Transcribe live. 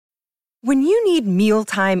When you need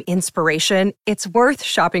mealtime inspiration, it's worth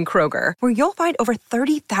shopping Kroger, where you'll find over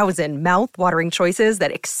 30,000 mouth-watering choices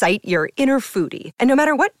that excite your inner foodie. And no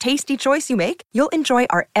matter what tasty choice you make, you'll enjoy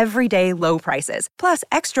our everyday low prices, plus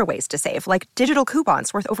extra ways to save, like digital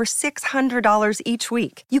coupons worth over $600 each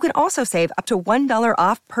week. You can also save up to $1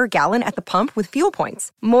 off per gallon at the pump with fuel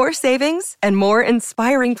points. More savings and more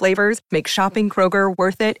inspiring flavors make shopping Kroger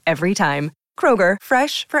worth it every time. Kroger,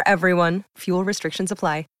 fresh for everyone. Fuel restrictions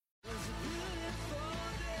apply.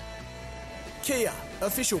 Kia,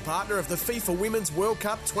 official partner of the FIFA Women's World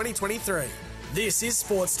Cup 2023. This is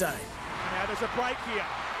Sportsday. Now there's a break here.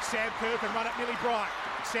 Sam Kerr can run it nearly bright.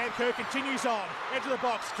 Sam Kerr continues on. Edge of the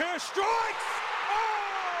box. Kerr strikes!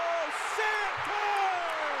 Oh, Sam Kerr!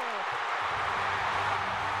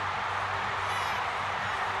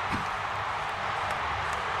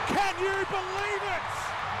 Can you believe it?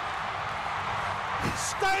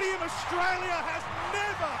 Stadium Australia has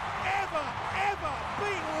never, ever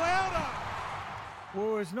been louder.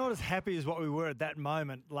 Well, it's not as happy as what we were at that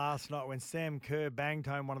moment last night when Sam Kerr banged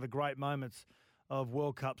home one of the great moments of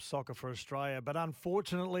World Cup soccer for Australia. But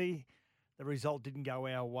unfortunately, the result didn't go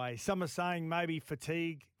our way. Some are saying maybe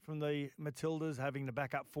fatigue from the Matildas having to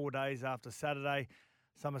back up 4 days after Saturday.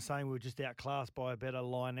 Some are saying we were just outclassed by a better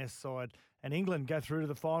Lioness side. And England go through to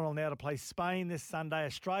the final now to play Spain this Sunday,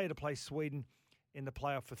 Australia to play Sweden in the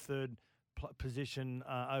playoff for third position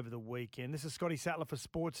over the weekend. This is Scotty Sattler for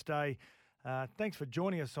Sports Day. Thanks for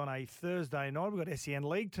joining us on a Thursday night. We've got SEN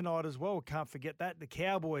League tonight as well. Can't forget that. The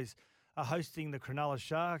Cowboys are hosting the Cronulla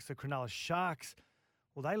Sharks. The Cronulla Sharks,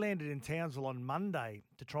 well, they landed in Townsville on Monday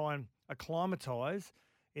to try and acclimatise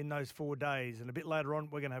in those 4 days. And a bit later on,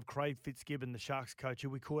 we're going to have Craig Fitzgibbon, the Sharks coach, who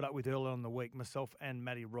we caught up with earlier in the week, myself and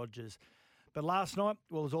Matty Rogers. But last night,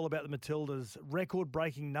 well, it was all about the Matildas.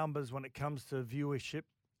 Record-breaking numbers when it comes to viewership.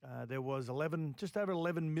 There was just over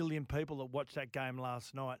 11 million people that watched that game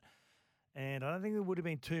last night. And I don't think there would have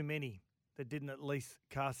been too many that didn't at least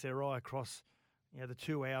cast their eye across, the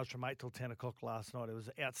 2 hours from 8 till 10 o'clock last night. It was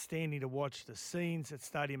outstanding to watch. The scenes at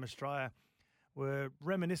Stadium Australia were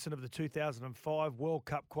reminiscent of the 2005 World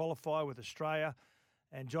Cup qualifier with Australia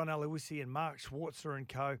and John Aloisi and Mark Schwarzer and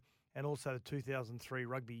co, and also the 2003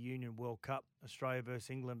 Rugby Union World Cup, Australia versus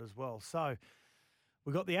England as well. So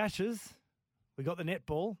we got the Ashes, we got the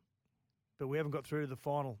netball, but we haven't got through to the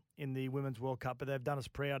final in the Women's World Cup, but they've done us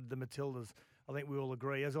proud, the Matildas. I think we all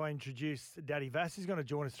agree. As I introduce Daddy Vass, he's going to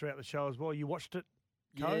join us throughout the show as well. You watched it,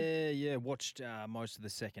 Co? Yeah, watched most of the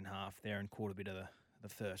second half there and caught a bit of the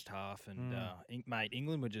first half. And, mate,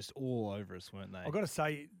 England were just all over us, weren't they? I've got to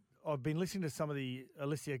say, I've been listening to some of the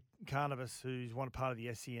Alicia Carnivus, who's one part of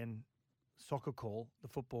the SEN soccer call, the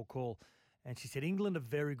football call, and she said England are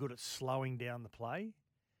very good at slowing down the play.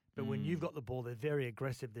 But when you've got the ball, they're very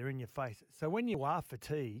aggressive. They're in your face. So when you are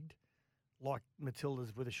fatigued, like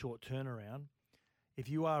Matilda's with a short turnaround, if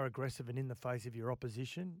you are aggressive and in the face of your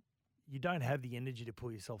opposition, you don't have the energy to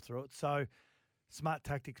pull yourself through it. So smart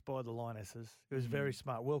tactics by the Lionesses. It was very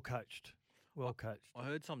smart. Well coached. I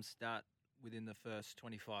heard some stat within the first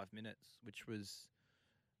 25 minutes, which was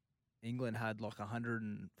England had like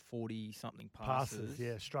 140-something passes.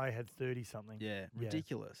 Yeah, Australia had 30-something. Yeah,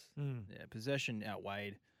 ridiculous. Yeah, possession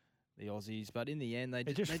outweighed the Aussies, but in the end,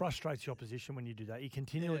 it just frustrates your opposition when you do that. You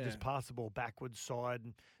continually just pass the ball backwards, side,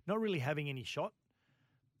 and not really having any shot.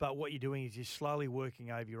 But what you're doing is you're slowly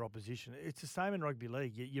working over your opposition. It's the same in rugby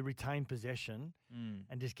league. You retain possession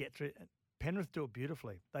and just get through. Penrith do it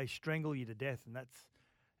beautifully. They strangle you to death, and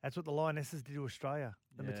that's what the Lionesses did to Australia,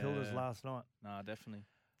 the Matildas last night. No, definitely.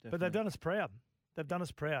 But they've done us proud.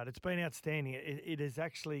 It's been outstanding. It has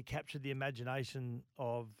actually captured the imagination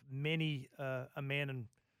of many a man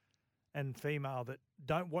and female that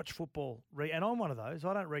don't watch football. And I'm one of those.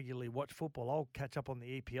 I don't regularly watch football. I'll catch up on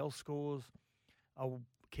the EPL scores. I'll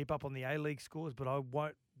keep up on the A-League scores, but I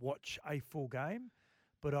won't watch a full game.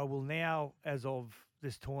 But I will now, as of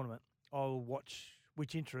this tournament, I'll watch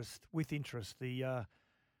with interest the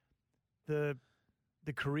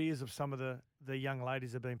careers of some of the young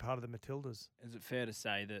ladies that have been part of the Matildas. Is it fair to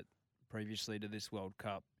say that previously to this World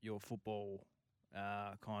Cup, your football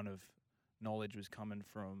kind of knowledge was coming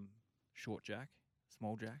from Short Jack,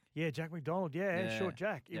 Small Jack? Yeah, Jack McDonald, and Short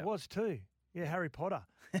Jack. It was too. Yeah, Harry Potter.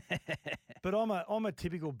 But I'm a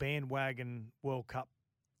typical bandwagon World Cup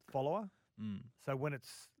follower. So when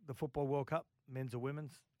it's the Football World Cup, men's or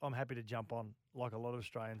women's, I'm happy to jump on like a lot of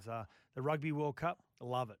Australians are. The Rugby World Cup,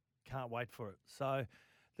 love it. Can't wait for it. So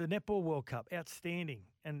the Netball World Cup, outstanding,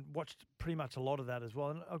 and watched pretty much a lot of that as well.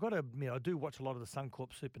 And I've got to admit, I do watch a lot of the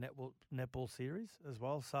Suncorp Super Netball series as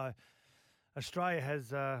well. So Australia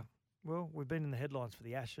has, we've been in the headlines for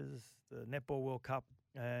the Ashes, the Netball World Cup,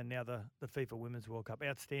 and now the FIFA Women's World Cup.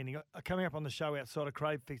 Outstanding. Coming up on the show outside of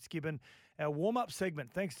Craig Fitzgibbon, our warm-up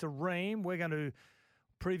segment. Thanks to Ream, we're going to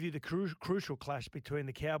preview the crucial clash between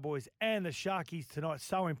the Cowboys and the Sharkies tonight.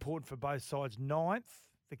 So important for both sides. 9th,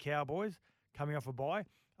 the Cowboys, coming off a bye,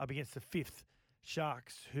 up against the 5th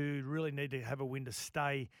Sharks, who really need to have a win to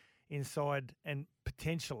stay inside and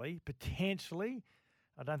potentially,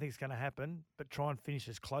 I don't think it's going to happen, but try and finish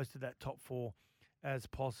as close to that top 4 as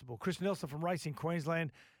possible. Chris Nelson from Racing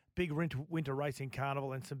Queensland, big winter racing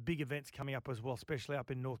carnival and some big events coming up as well, especially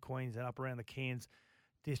up in North Queensland, up around the Cairns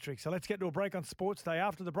district. So let's get to a break on Sports Day.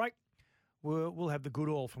 After the break, we'll have the good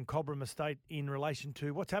oil from Cobram Estate in relation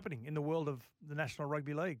to what's happening in the world of the National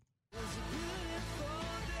Rugby League.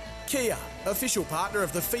 Kia, official partner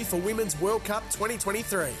of the FIFA Women's World Cup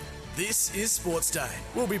 2023. This is Sports Day.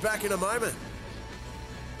 We'll be back in a moment.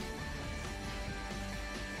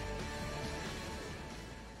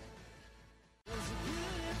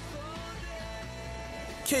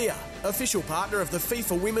 Kia, official partner of the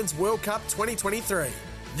FIFA Women's World Cup 2023.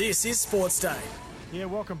 This is Sports Day. Yeah,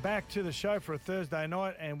 welcome back to the show for a Thursday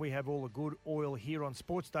night, and we have all the good oil here on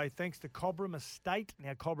Sports Day thanks to Cobram Estate.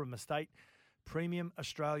 Now, Cobram Estate, premium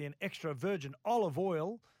Australian extra virgin olive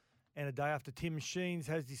oil. And a day after Tim Sheens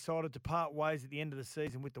has decided to part ways at the end of the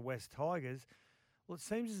season with the West Tigers, well, it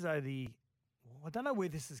seems as though I don't know where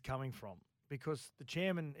this is coming from, because the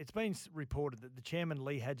chairman, it's been reported that the chairman,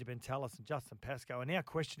 Lee Hadjibentalis and Justin Pascoe, are now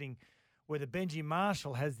questioning whether Benji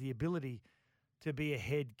Marshall has the ability to be a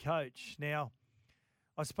head coach. Now,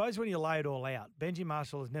 I suppose when you lay it all out, Benji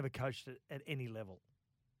Marshall has never coached at any level.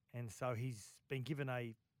 And so he's been given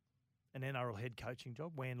an NRL head coaching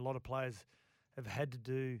job when a lot of players have had to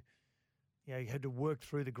do, had to work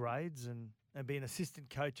through the grades and be an assistant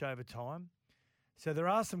coach over time. So there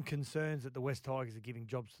are some concerns that the West Tigers are giving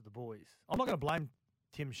jobs to the boys. I'm not going to blame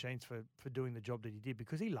Tim Sheens for doing the job that he did,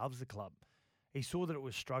 because he loves the club. He saw that it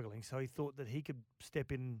was struggling, so he thought that he could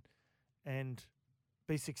step in and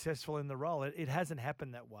be successful in the role. It hasn't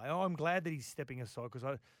happened that way. I'm glad that he's stepping aside, because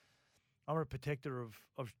I'm a protector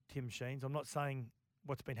of Tim Sheens. I'm not saying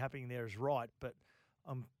what's been happening there is right, but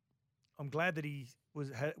I'm glad that he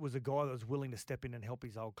was a guy that was willing to step in and help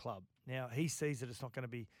his old club. Now, he sees that it's not going to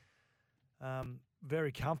be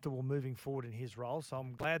very comfortable moving forward in his role, so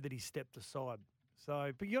I'm glad that he stepped aside.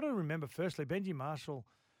 But you got to remember, firstly, Benji Marshall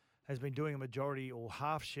has been doing a majority or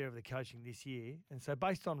half share of the coaching this year, and so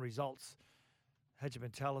based on results,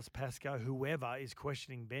 Hadjibentalis, Pascoe, whoever is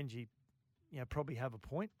questioning Benji, probably have a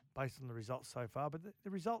point based on the results so far. But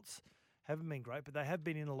the results haven't been great, but they have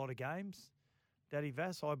been in a lot of games. Daddy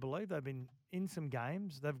Vass, I believe, they've been in some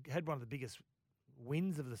games. They've had one of the biggest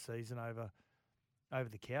wins of the season over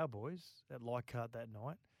the Cowboys at Leichhardt that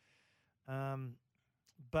night.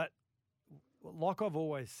 But like I've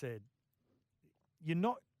always said, you're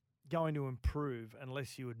not going to improve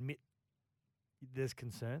unless you admit there's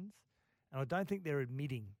concerns. And I don't think they're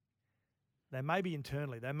admitting. They may be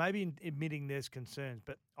internally. They may be admitting there's concerns.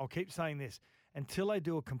 But I'll keep saying this. Until they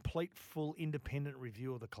do a complete, full, independent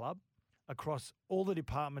review of the club across all the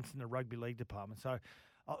departments in the rugby league department. So,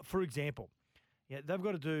 for example, they've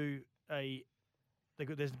got to do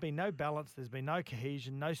there's been no balance, there's been no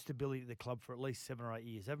cohesion, no stability at the club for at least 7 or 8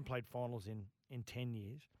 years. They haven't played finals in 10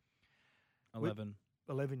 years. 11.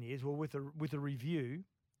 11 years. Well, with a review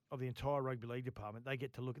of the entire rugby league department, they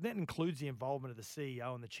get to look. And that includes the involvement of the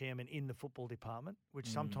CEO and the chairman in the football department, which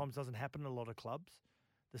sometimes doesn't happen in a lot of clubs.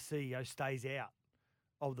 The CEO stays out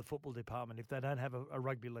of the football department if they don't have a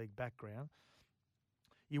rugby league background.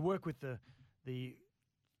 You work with the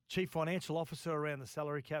chief financial officer around the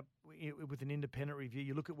salary cap with an independent review.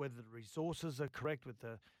 You look at whether the resources are correct, with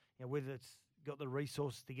whether it's got the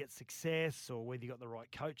resources to get success, or whether you got the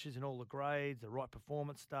right coaches in all the grades, the right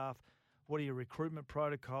performance staff. What are your recruitment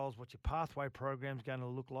protocols? What's your pathway programs going to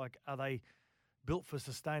look like? Are they built for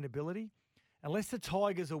sustainability? Unless the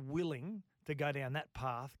Tigers are willing to go down that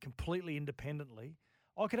path completely independently,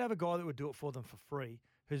 I could have a guy that would do it for them for free,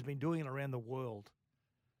 who's been doing it around the world.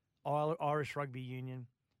 Irish Rugby Union,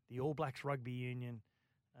 the All Blacks Rugby Union,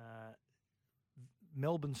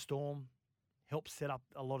 Melbourne Storm helped set up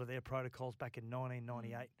a lot of their protocols back in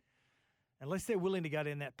 1998. Unless they're willing to go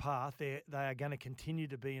down that path, they are going to continue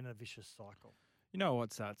to be in a vicious cycle. You know what,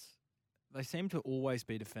 Sats? They seem to always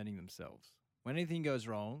be defending themselves. When anything goes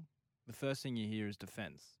wrong, the first thing you hear is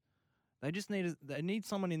defence. They just need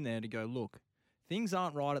someone in there to go, look, things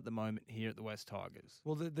aren't right at the moment here at the West Tigers.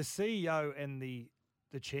 Well, the CEO and the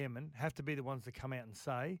chairman have to be the ones to come out and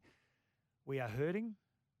say, we are hurting,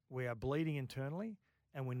 we are bleeding internally,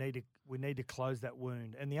 and we need to close that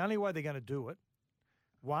wound. And the only way they're going to do it,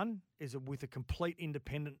 one, is with a complete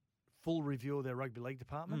independent full review of their rugby league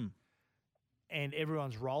department and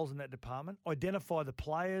everyone's roles in that department, identify the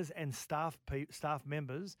players and staff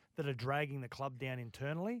members that are dragging the club down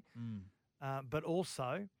internally, but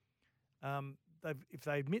also if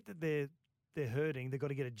they admit that they're hurting, they've got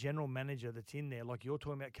to get a general manager that's in there, like you're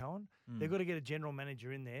talking about, Cohen. They've got to get a general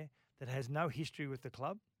manager in there that has no history with the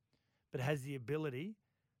club, but has the ability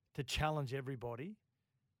to challenge everybody,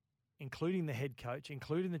 including the head coach,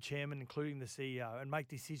 including the chairman, including the CEO, and make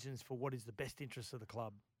decisions for what is the best interest of the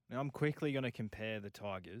club. Now, I'm quickly going to compare the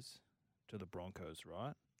Tigers to the Broncos,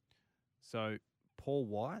 right? So, Paul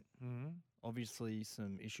White, obviously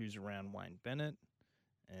some issues around Wayne Bennett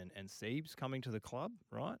and Siebes coming to the club,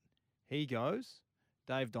 right? He goes.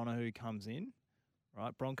 Dave Donahue comes in,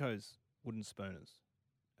 right? Broncos wooden spooners,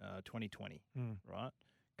 2020, right?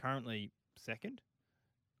 Currently second.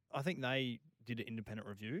 I think they did an independent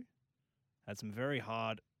review, had some very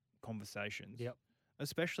hard conversations. Yep.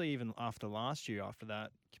 Especially even after last year, after that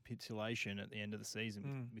capitulation at the end of the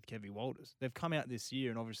season with Kevy Walters. They've come out this year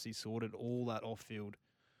and obviously sorted all that off-field.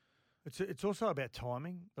 It's also about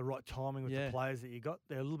timing, the right timing with the players that you got.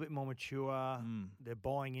 They're a little bit more mature. They're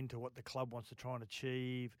buying into what the club wants to try and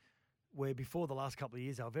achieve, where before the last couple of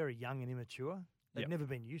years they were very young and immature. They've never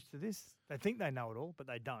been used to this. They think they know it all, but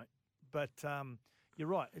they don't. But you're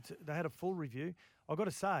right. They had a full review. I've got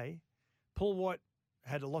to say, Paul White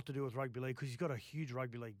had a lot to do with rugby league because he's got a huge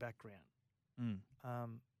rugby league background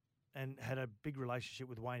and had a big relationship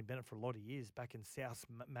with Wayne Bennett for a lot of years back in South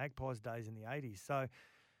Magpies days in the 80s. So,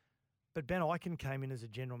 but Ben Eichen came in as a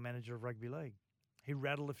general manager of rugby league. He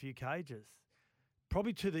rattled a few cages,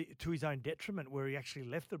 probably to his own detriment, where he actually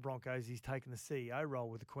left the Broncos. He's taken the CEO role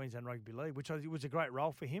with the Queensland Rugby League, which was a great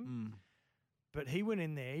role for him. But he went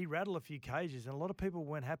in there, he rattled a few cages, and a lot of people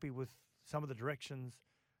weren't happy with some of the directions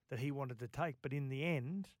that he wanted to take. But in the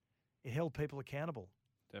end, it held people accountable.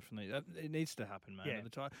 Definitely. It needs to happen, man. Yeah. At the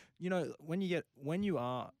time. You know, when you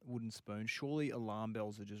are wooden spoon, surely alarm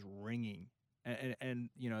bells are just ringing. And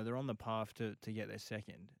you know, they're on the path to get their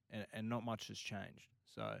second, and not much has changed.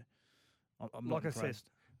 So I'm not impressed. Like I said,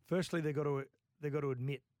 firstly, they've got to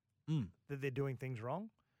admit that they're doing things wrong.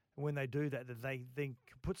 And when they do that they then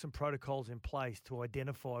put some protocols in place to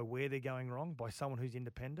identify where they're going wrong by someone who's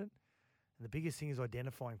independent. And the biggest thing is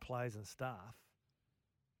identifying players and staff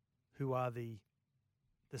who are the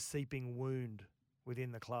seeping wound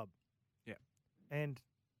within the club. Yeah. And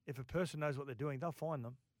if a person knows what they're doing, they'll find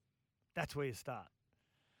them. That's where you start.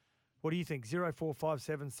 What do you think?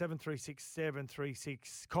 0457 736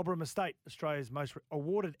 736. Cobram Estate, Australia's most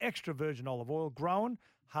awarded extra virgin olive oil, grown,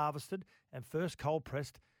 harvested, and first cold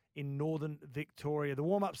pressed in northern Victoria. The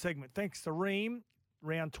warm-up segment, thanks to Ream,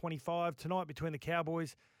 round 25 tonight between the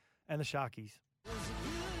Cowboys and the Sharkies.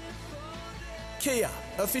 Kia,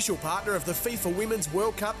 official partner of the FIFA Women's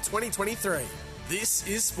World Cup 2023. This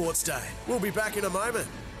is Sportsday. We'll be back in a moment.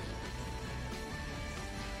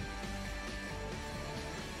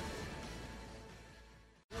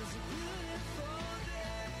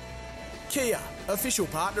 Kia, official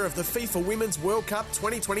partner of the FIFA Women's World Cup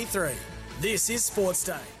 2023. This is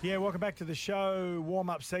Sportsday. Yeah, welcome back to the show.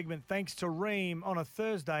 Warm-up segment. Thanks to Ream on a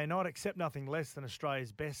Thursday night. Accept nothing less than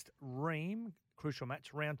Australia's best Ream. Crucial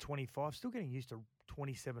match, round 25. Still getting used to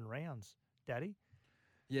 27 rounds, Daddy.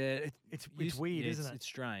 Yeah, it's weird, isn't it? It's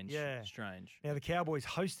strange. Yeah. Strange. Now, the Cowboys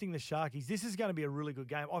hosting the Sharkies. This is going to be a really good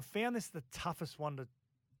game. I found this the toughest one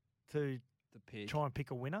to try and pick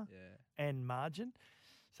a winner and margin.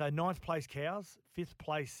 So, 9th place Cows, 5th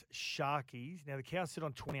place Sharkies. Now, the Cows sit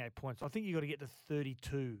on 28 points. I think you've got to get to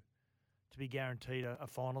 32 to be guaranteed a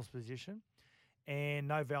finals position. And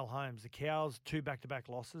no Val Holmes. The Cows, 2 back-to-back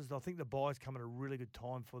losses. I think the bye's come at a really good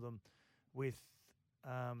time for them with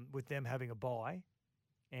them having a bye.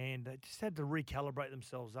 And they just had to recalibrate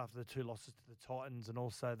themselves after the 2 losses to the Titans and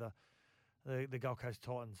also the Gold Coast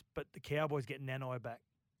Titans. But the Cowboys get Nanai back.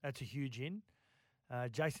 That's a huge in.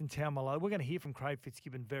 Jason Taumalolo. We're going to hear from Craig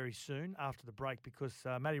Fitzgibbon very soon after the break because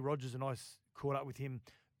Matty Rogers and I caught up with him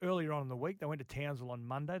earlier on in the week. They went to Townsville on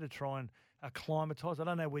Monday to try and acclimatise. I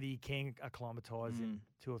don't know whether you can acclimatise in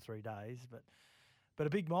 2 or 3 days, but a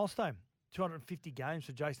big milestone. 250 games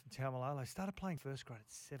for Jason Taumalolo. Started playing first grade at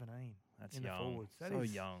 17. That's in young. The forwards. That so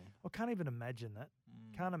is, young. I can't even imagine that.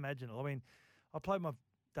 Can't imagine it. I mean, I played my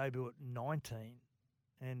debut at 19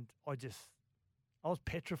 and I was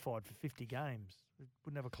petrified for 50 games.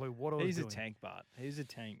 Wouldn't have a clue what I was doing. He's a tank, Bart. He's a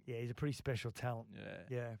tank. Yeah, he's a pretty special talent.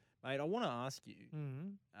 Yeah. Mate, I want to ask you,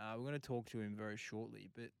 we're going to talk to him very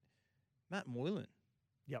shortly, but Matt Moylan.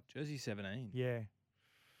 Yep. Jersey 17. Yeah.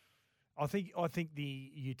 I think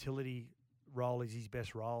the utility role is his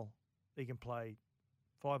best role. He can play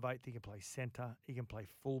 5'8", he can play centre. He can play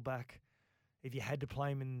fullback. If you had to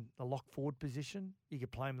play him in the lock forward position, you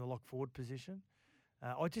could play him in the lock forward position.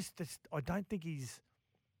 I don't think he's.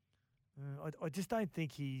 I just don't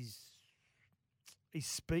think his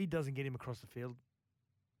speed doesn't get him across the field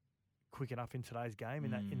quick enough in today's game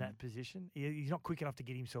in that position. He's not quick enough to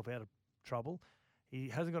get himself out of trouble. He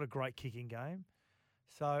hasn't got a great kicking game.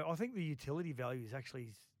 So I think the utility value is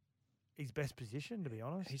actually his best position, to be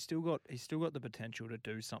honest. He's still got the potential to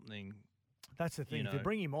do something. That's the thing. You If you know.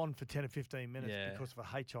 bring him on for 10 or 15 minutes Yeah. because of a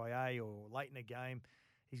HIA or late in a game,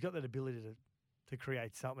 he's got that ability to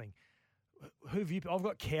create something. Who have you? I've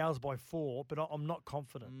got Cows by 4, but I'm not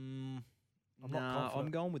confident. I'm not confident.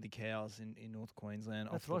 I'm going with the Cows in North Queensland.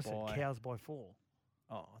 That's off what the I bye. said, Cows by 4.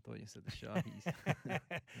 Oh, I thought you said the Sharkies.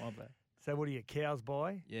 My bad. So what are you, Cows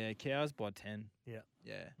by? Yeah, Cows by 10. Yeah.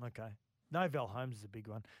 Yeah. Okay. No, Val Holmes is a big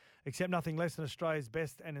one. Accept nothing less than Australia's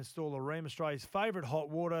best and install a Ream, Australia's favourite hot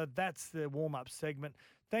water. That's the warm-up segment.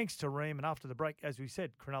 Thanks to Ream. And after the break, as we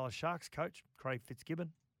said, Cronulla Sharks coach Craig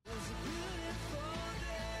Fitzgibbon.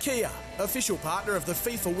 Kia, official partner of the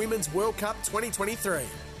FIFA Women's World Cup 2023.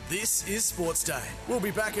 This is Sports Day. We'll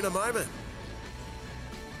be back in a moment.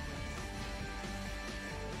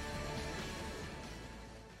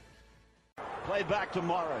 Play back to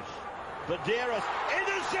Morris. Badeiras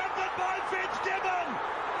intercepted by Fitzgibbon.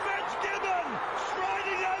 Fitzgibbon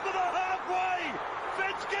striding over the halfway.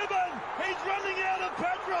 Fitzgibbon, he's running out of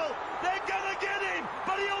petrol. They're going to get him,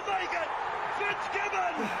 but he'll make it.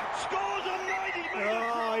 Fitzgibbon scores a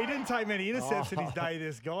 90-metre. Oh, he didn't take many intercepts in his day,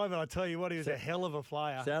 this guy, but I tell you what, he was a hell of a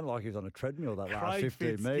player. Sounded like he was on a treadmill that last Craig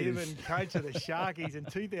 15 Fitzgibbon, metres. coach of the Sharkies in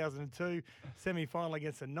 2002, semi-final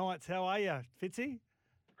against the Knights. How are you, Fitzy?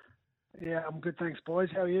 Yeah, I'm good, thanks, boys.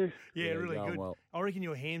 How are you? Yeah, Yeah, really going good. well. I reckon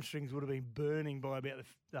your hamstrings would have been burning by about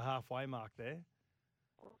the halfway mark there.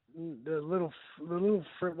 The little,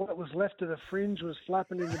 what was left of the fringe was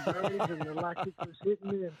flapping in the breeze, and the lactic was hitting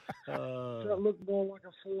me. And so it looked more like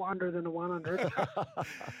a 400 than a 100.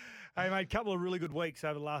 Hey, mate, couple of really good weeks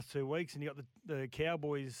over the last 2 weeks, and you got the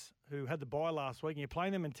Cowboys who had the bye last week, and you're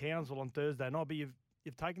playing them in Townsville on Thursday night, but you've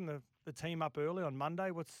taken the team up early on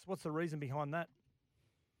Monday. What's the reason behind that?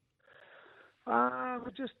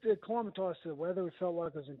 We just acclimatised to the weather. We felt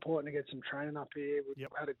like it was important to get some training up here. We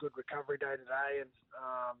had a good recovery day today, and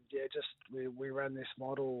we ran this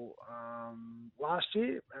model last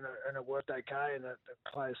year, and it worked okay, and the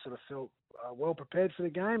players sort of felt well prepared for the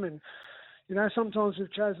game. And you know, sometimes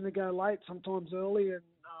we've chosen to go late, sometimes early, and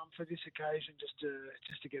for this occasion, just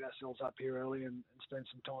to get ourselves up here early and spend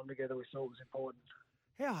some time together, we thought was important.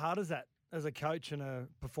 How hard is that as a coach and a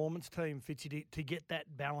performance team, Fitzy, to get that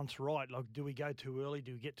balance right? Like, do we go too early?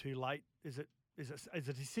 Do we get too late? Is it a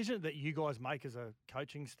decision that you guys make as a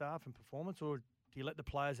coaching staff and performance, or do you let the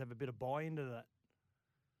players have a bit of buy into that?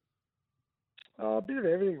 A bit of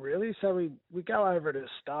everything, really. So we go over it as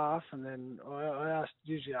staff, and then I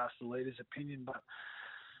usually ask the leader's opinion, but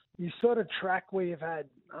you sort of track where you've had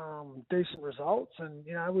decent results, and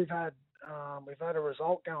you know we've had a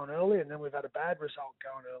result going early, and then we've had a bad result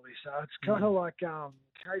going early. So it's kind of like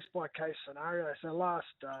case by case scenario. So last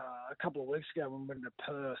a couple of weeks ago when we went to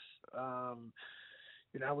Perth,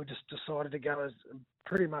 you know, we just decided to go as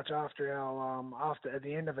pretty much after at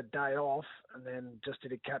the end of a day off, and then just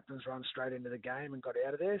did a captain's run straight into the game and got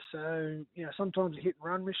out of there. So you know, sometimes a hit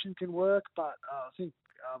and run mission can work, but I think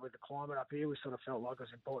with the climate up here, we sort of felt like it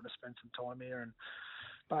was important to spend some time here.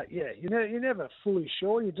 But yeah, you're never fully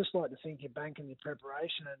sure. You just like to think you're banking your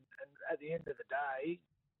preparation, and at the end of the day,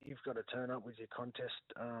 you've got to turn up with your contest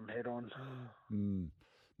head on.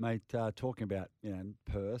 Mate, talking about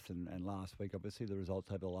Perth and last week, obviously the results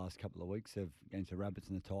over the last couple of weeks against the Rabbits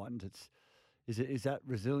and the Titans. Is that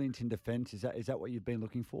resilience in defence? Is that what you've been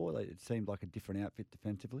looking for? It seemed like a different outfit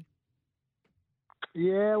defensively.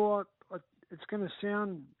 Yeah, well, it's going to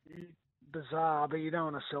sound bizarre, but you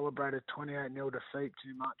don't want to celebrate a 28-0 defeat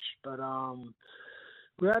too much. But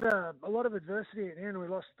we had a lot of adversity at the end. We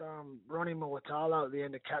lost Ronnie Mulatalo at the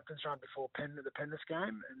end of captain's run before the Penrith game,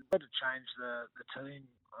 and we had to change the team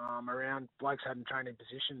around. Blokes hadn't trained in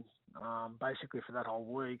position basically for that whole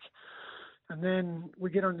week. And then we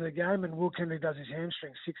get onto the game, and Will Kennedy does his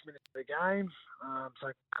hamstring 6 minutes of the game.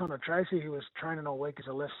 So Connor Tracy, who was training all week as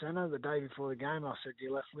a left centre, the day before the game, I said,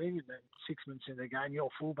 "You're left wing," and then 6 minutes in the game, you're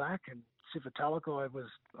fullback, and Sifa Talakai was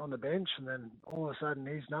on the bench, and then all of a sudden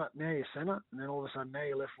he's not, now you're centre, and then all of a sudden now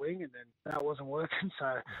you're left wing, and then that wasn't working, so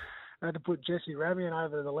I had to put Jesse Ramian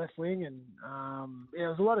over to the left wing, and there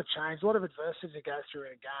was a lot of change, a lot of adversity to go through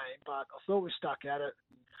in a game, but I thought we stuck at it.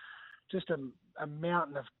 Just a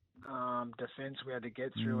mountain of defence we had to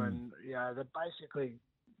get through, and basically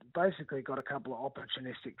basically got a couple of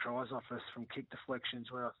opportunistic tries off us from kick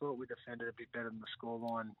deflections where I thought we defended a bit better than the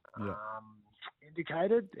scoreline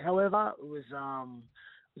indicated. However, it was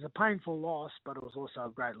a painful loss, but it was also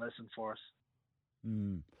a great lesson for us.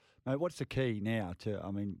 Mate, what's the key now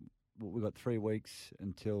we've got 3 weeks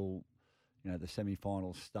until the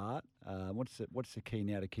semi-finals start. What's the key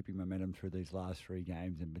now to keeping momentum through these last 3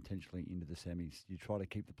 games and potentially into the semis? Do you try to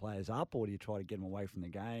keep the players up, or do you try to get them away from the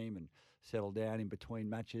game and settle down in between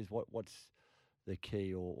matches? What's the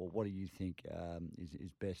key, or what do you think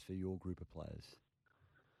is best for your group of players?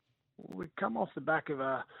 We come off the back of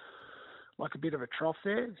a bit of a trough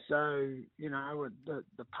there, so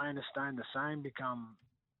the pain of staying the same become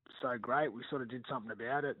so great. We sort of did something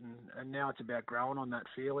about it, and now it's about growing on that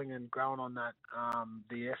feeling and growing on that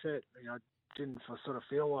the effort. Didn't sort of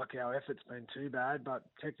feel like our effort's been too bad, but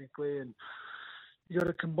technically, and you got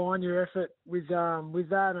to combine your effort with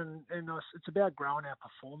that, and it's about growing our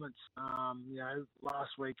performance.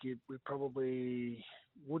 Last week we probably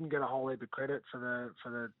wouldn't get a whole heap of credit for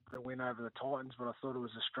the win over the Titans, but I thought it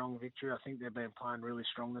was a strong victory. I think they've been playing really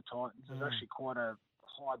strong, the Titans. It's actually quite a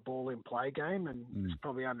high ball in play game, and it's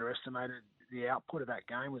probably underestimated. The output of that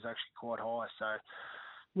game was actually quite high, so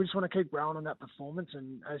we just want to keep growing on that performance.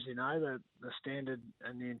 And as you know, the standard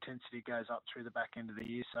and the intensity goes up through the back end of the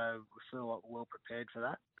year, so we feel like we're well prepared for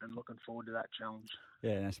that and looking forward to that challenge.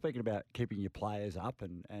 Yeah, now speaking about keeping your players up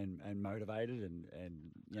and motivated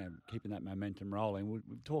and keeping that momentum rolling,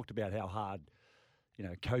 we've talked about how hard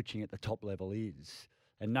coaching at the top level is.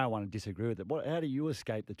 And no one would disagree with it. How do you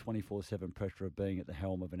escape the 24/7 pressure of being at the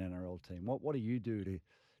helm of an NRL team? What do you do to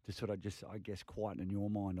sort of just, I guess, quieten your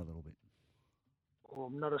mind a little bit? Well,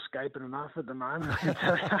 I'm not escaping enough at the moment. I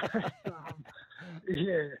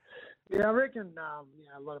reckon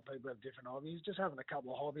a lot of people have different hobbies. Just having a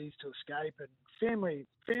couple of hobbies to escape, and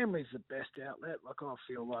family's the best outlet. Like, I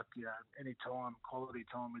feel like any time, quality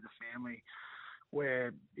time with the family,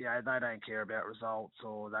 where they don't care about results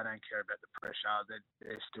or they don't care about the pressure.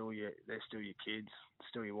 They're still your kids,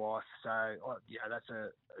 still your wife. So that's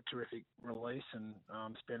a terrific release, and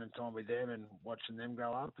spending time with them and watching them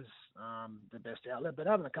grow up is the best outlet. But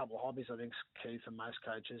having a couple of hobbies, I think, is key for most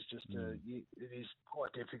coaches. It is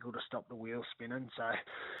quite difficult to stop the wheel spinning. So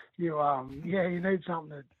you need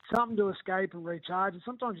something to escape and recharge. And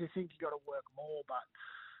sometimes you think you got to work more, but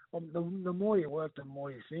the more you work, the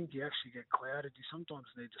more you think. You actually get clouded. You sometimes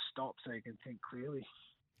need to stop so you can think clearly.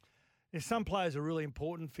 Yeah, some players are really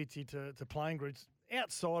important, Fitzy, to playing groups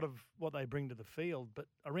outside of what they bring to the field, but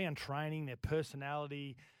around training, their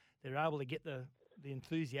personality, they're able to get the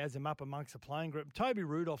enthusiasm up amongst the playing group. Toby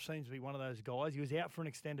Rudolph seems to be one of those guys. He was out for an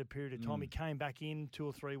extended period of time. He came back in 2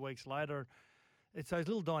 or 3 weeks later. It's those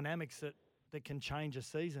little dynamics that can change a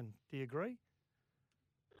season. Do you agree?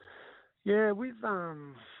 Yeah,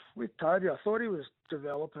 with Toby, I thought he was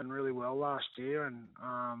developing really well last year and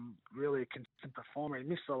really a consistent performer. He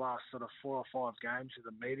missed the last sort of 4 or 5 games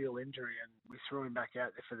with a medial injury, and we threw him back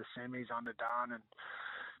out there for the semis underdone, and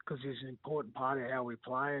because he's an important part of how we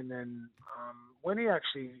play. And then when he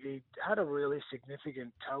had a really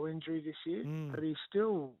significant toe injury this year, but he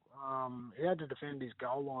still he had to defend his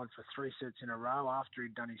goal line for 3 sets in a row after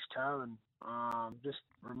he'd done his toe, and just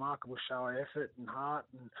remarkable show of effort and heart.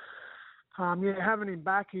 And having him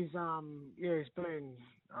back, he's been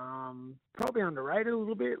probably underrated a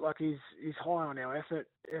little bit. Like, he's high on our effort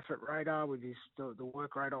radar with the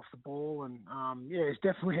work rate off the ball, and he's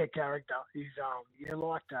definitely a character. He's you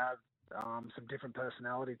like to have some different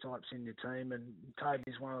personality types in your team, and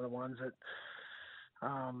Toby's one of the ones that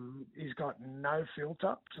he's got no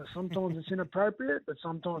filter. So sometimes it's inappropriate, but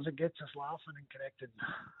sometimes it gets us laughing and connected.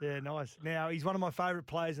 Yeah, nice. Now, he's one of my favourite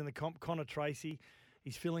players in the comp, Connor Tracy.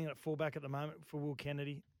 He's filling at fullback at the moment for Will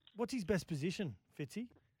Kennedy. What's his best position, Fitzy?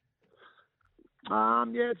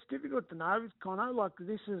 It's difficult to know with Connor. Like,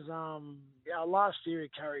 this is, last year he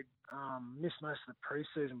missed most of the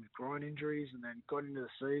pre-season with groin injuries, and then got into the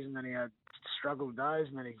season, then he had struggled those,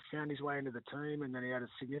 and then he found his way into the team, and then he had a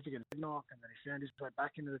significant head knock, and then he found his way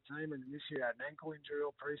back into the team, and this year he had an ankle injury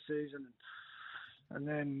all pre-season, and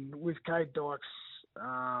then with Cade Dykes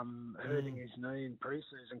hurting his knee in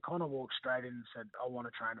pre-season, Connor walked straight in and said, I want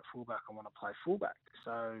to train at fullback, I want to play fullback.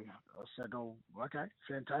 So I said, oh, okay,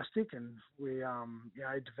 fantastic. And we,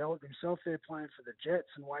 he developed himself there playing for the Jets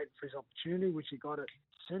and waiting for his opportunity, which he got at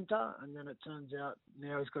centre. And then it turns out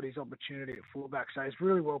now he's got his opportunity at fullback. So he's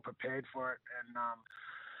really well prepared for it. And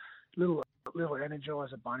little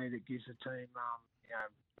energizer bunny that gives the team,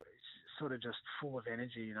 sort of just full of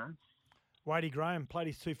energy, Wadey Graham played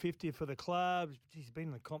his 250 for the club. He's been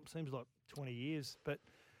in the comp, seems like 20 years. But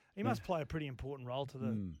He must play a pretty important role to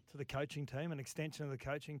the coaching team, an extension of the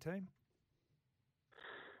coaching team.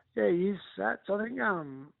 Yeah, he is. I think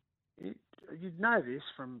you'd know this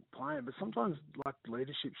from playing, but sometimes like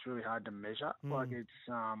leadership's really hard to measure. Like it's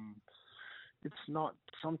not.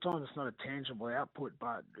 Sometimes it's not a tangible output,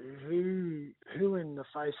 but who in the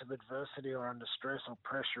face of adversity or under stress or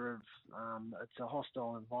pressure of it's a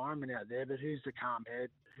hostile environment out there, but who's the calm head?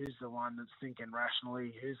 Who's the one that's thinking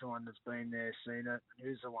rationally? Who's the one that's been there, seen it?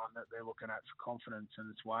 Who's the one that they're looking at for confidence?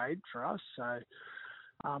 And it's Wade for us. So.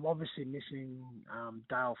 Obviously missing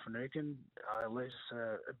Dale Finucane leaves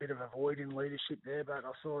a bit of a void in leadership there, but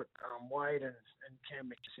I thought Wade and Cam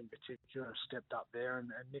Mickus in particular have stepped up there, and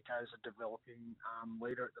Nico's a developing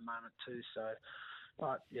leader at the moment too. So,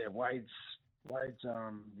 but yeah, Wade's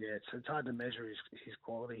it's hard to measure his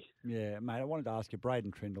quality. Yeah, mate, I wanted to ask you,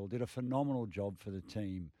 Braden Trindle did a phenomenal job for the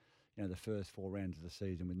team, the first 4 rounds of the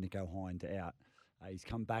season with Nico Hind out. He's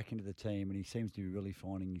come back into the team and he seems to be really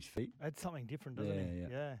finding his feet. That's something different, doesn't he?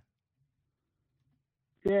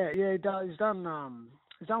 Yeah, he does. He's done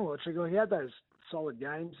well, Trigger. He had those solid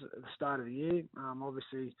games at the start of the year.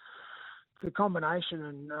 Obviously, the combination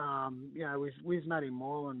and with Matty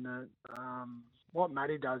Moylan, what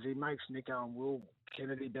Matty does, he makes Nico and Will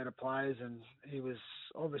Kennedy better players, and he was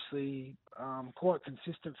obviously quite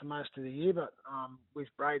consistent for most of the year. But with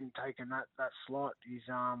Braden taking that slot,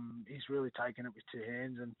 he's really taken it with 2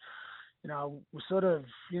 hands. And we sort of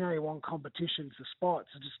you want competition for spots.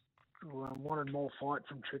 I just wanted more fight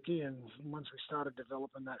from Tricky, and once we started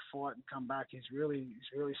developing that fight and come back, he's really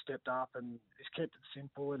stepped up and he's kept it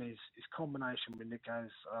simple. And his combination with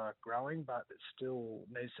Nico's growing, but it still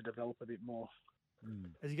needs to develop a bit more.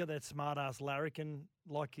 Has he got that smart-ass larrikin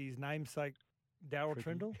like his namesake, Darryl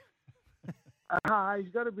Trindle?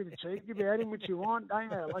 He's got a bit of cheek about him, which you want,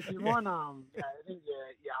 don't you? Like you want, I think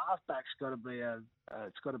your halfback's got to be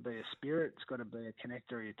it's got to be a spirit, it's got to be a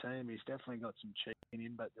connector of your team. He's definitely got some cheek in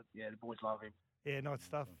him, but the boys love him. Yeah, nice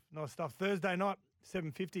stuff. Thursday night,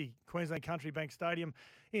 7:50, Queensland Country Bank Stadium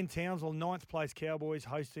in Townsville. 9th place Cowboys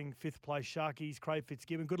hosting 5th place Sharkies. Craig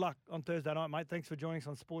Fitzgibbon. Good luck on Thursday night, mate. Thanks for joining us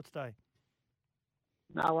on Sportsday.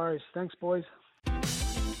 No worries. Thanks, boys.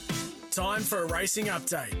 Time for a racing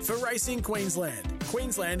update for Racing Queensland.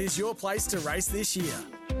 Queensland is your place to race this year.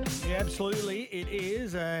 Yeah, absolutely, it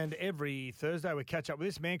is. And every Thursday we catch up with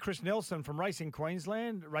this man, Chris Nelson from Racing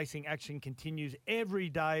Queensland. Racing action continues every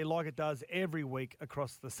day like it does every week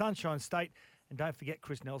across the Sunshine State. And don't forget,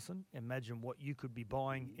 Chris Nelson, imagine what you could be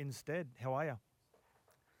buying instead. How are you?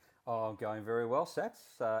 Oh, I'm going very well,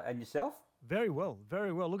 Sats. And yourself? Very well,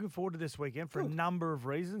 very well. Looking forward to this weekend for a number of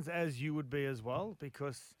reasons, as you would be as well,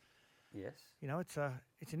 because yes,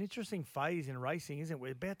 it's an interesting phase in racing, isn't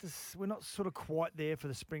it? We're not sort of quite there for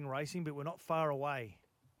the spring racing, but we're not far away.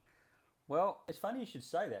 Well, it's funny you should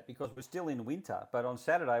say that because we're still in winter, but on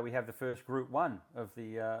Saturday we have the first Group 1 of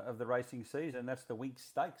the racing season. That's the Winx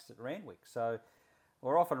Stakes at Randwick. So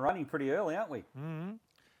we're off and running pretty early, aren't we? Mm-hmm.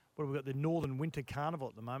 Well, we've got the Northern Winter Carnival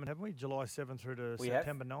at the moment, haven't we? July 7 through to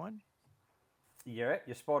September 9. Yeah,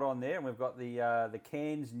 you're spot on there. And we've got the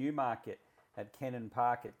Cairns Newmarket at Cannon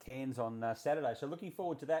Park at Cairns on Saturday. So looking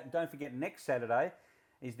forward to that. And don't forget, next Saturday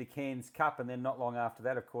is the Cairns Cup. And then not long after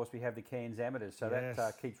that, of course, we have the Cairns Amateurs. So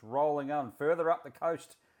that keeps rolling on further up the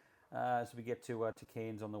coast as we get to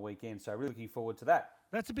Cairns on the weekend. So really looking forward to that.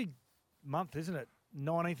 That's a big month, isn't it?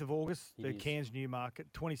 19th of August, the Cairns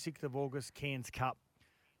Newmarket. 26th of August, Cairns Cup.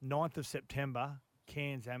 9th of September,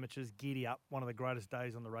 Cairns Amateurs, giddy up, one of the greatest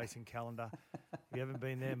days on the racing calendar. If you haven't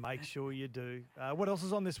been there, make sure you do. What else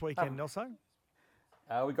is on this weekend, Nelson?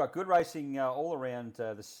 We've got good racing all around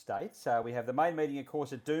the states. We have the main meeting, of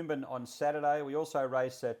course, at Doomben on Saturday. We also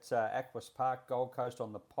race at Aquas Park, Gold Coast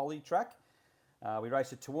on the Poly track. We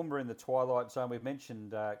race at Toowoomba in the Twilight Zone. We've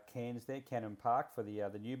mentioned Cairns there, Cannon Park for the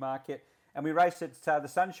Newmarket. And we race at the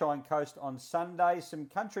Sunshine Coast on Sunday. Some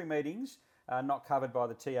country meetings not covered by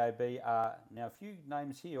the TAB. Now, a few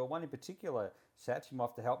names here, or one in particular, Sats, you might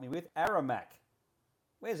have to help me with. Aramac.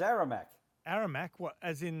 Where's Aramac? Aramac? What,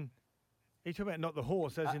 as in, are you talking about not the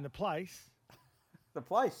horse, as in the place? The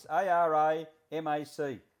place,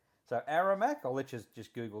 A-R-A-M-A-C. So Aramac, I'll let you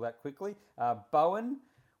just Google that quickly. Bowen,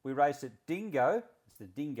 we race at Dingo. It's the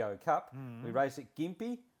Dingo Cup. Mm-hmm. We race at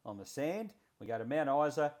Gympie on the sand. We go to Mount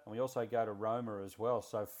Isa, and we also go to Roma as well.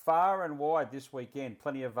 So far and wide this weekend,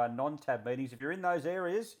 plenty of non-tab meetings. If you're in those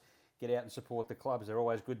areas, get out and support the clubs. They're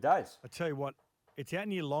always good days. I tell you what, it's out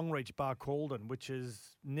near Longreach, Bar Calden, which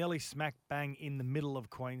is nearly smack bang in the middle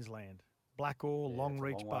of Queensland. Blackall,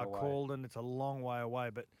 Longreach, Bar Calden. It's a long way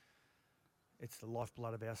away, but it's the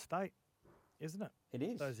lifeblood of our state, isn't it? It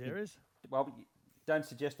is. Those areas. Well, don't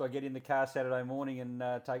suggest I get in the car Saturday morning and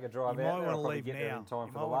take a drive You out. might there. want I'll to probably leave get there now. in time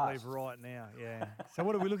You for might the want to last. leave right now, yeah. So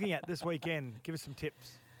what are we looking at this weekend? Give us some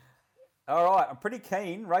tips. All right, I'm pretty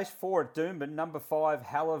keen. Race 4 at Doomben, number 5,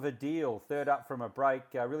 Hell of a Deal. Third up from a break.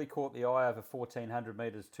 Really caught the eye over 1,400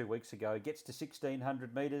 metres 2 weeks ago. Gets to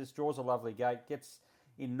 1,600 metres, draws a lovely gate, gets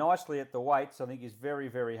in nicely at the weights. I think is very,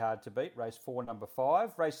 very hard to beat. Race 4, number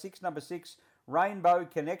 5. Race 6, number 6, Rainbow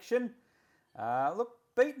Connection. Look,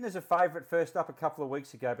 beaten as a favourite first up a couple of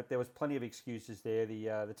weeks ago, but there was plenty of excuses there.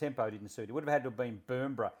 The tempo didn't suit. It would have had to have been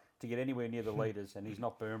Burnborough to get anywhere near the leaders, and he's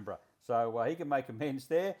not Burnborough. So he can make amends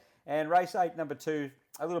there. And race 8, number 2,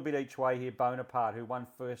 a little bit each way here, Bonaparte, who won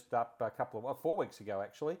first up 4 weeks ago,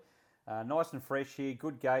 actually. Nice and fresh here,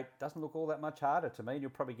 good gate. Doesn't look all that much harder to me.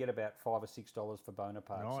 You'll probably get about $5 or $6 for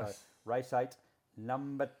Bonaparte. Nice. So race 8,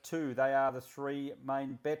 number 2. They are the 3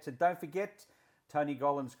 main bets. And don't forget, Tony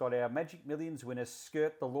Gollan's got our Magic Millions winner,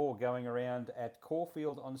 Skirt the Law, going around at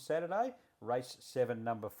Caulfield on Saturday. Race 7,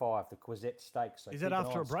 number 5, the Quizette Stakes. So Is that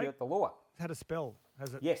after a break? Skirt the Law. It's had a spell,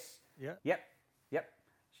 has it? Yes. Yeah. Yep.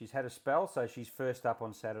 She's had a spell, so she's first up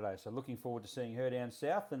on Saturday. So looking forward to seeing her down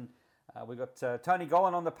south. And we've got Tony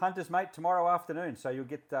Gollan on the punters, mate, tomorrow afternoon. So you'll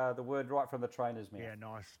get the word right from the trainer's mouth. Yeah,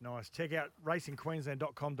 nice. Check out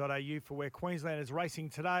racingqueensland.com.au for where Queensland is racing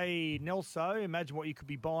today. Nelso, imagine what you could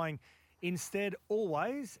be buying instead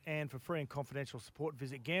always. And for free and confidential support,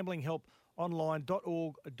 visit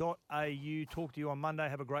gamblinghelponline.org.au. Talk to you on Monday.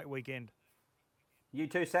 Have a great weekend. You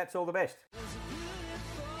too, Sats. All the best.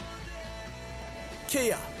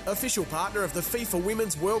 Kia, official partner of the FIFA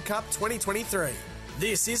Women's World Cup 2023.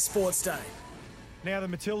 This is Sports Day. Now the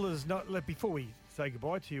Matildas, before we say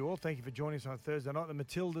goodbye to you all, thank you for joining us on Thursday night. The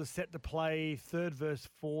Matildas set to play 3rd versus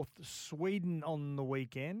 4th Sweden on the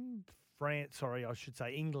weekend.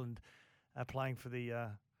 England are playing for the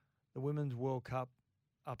Women's World Cup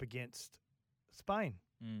up against Spain.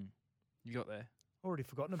 You got there. Already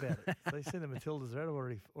forgotten about it. So you see the Matildas are out.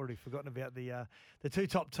 Already forgotten about the 2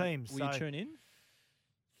 top teams. Will you tune in?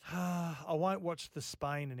 I won't watch the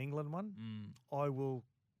Spain and England one. I will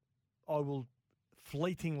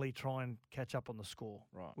fleetingly try and catch up on the score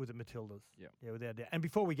with the Matildas. Yeah, without doubt. And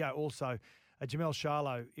before we go, also, Jamel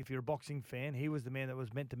Charlo, if you're a boxing fan, he was the man that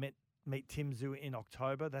was meant to meet Tim Tszyu in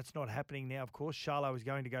October. That's not happening now, of course. Charlo is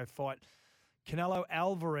going to go fight Canelo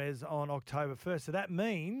Alvarez on October 1st. So that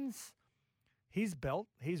means his belt,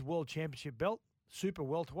 his world championship belt, super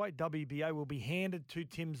welterweight, WBA, will be handed to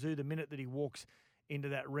Tim Tszyu the minute that he walks into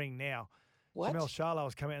that ring. Now, Jamel Charlo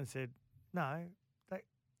has come out and said, no, that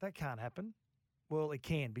can't happen. Well, it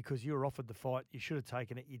can, because you were offered the fight. You should have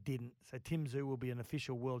taken it. You didn't. So Tim Tszyu will be an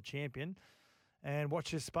official world champion. And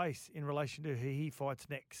watch this space in relation to who he fights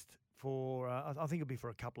next for, I think it'll be for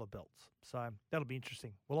a couple of belts. So that'll be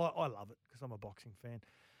interesting. Well, I love it because I'm a boxing fan.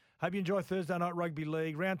 Hope you enjoy Thursday Night Rugby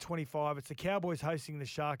League, round 25. It's the Cowboys hosting the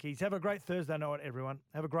Sharkies. Have a great Thursday night, everyone.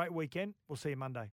 Have a great weekend. We'll see you Monday.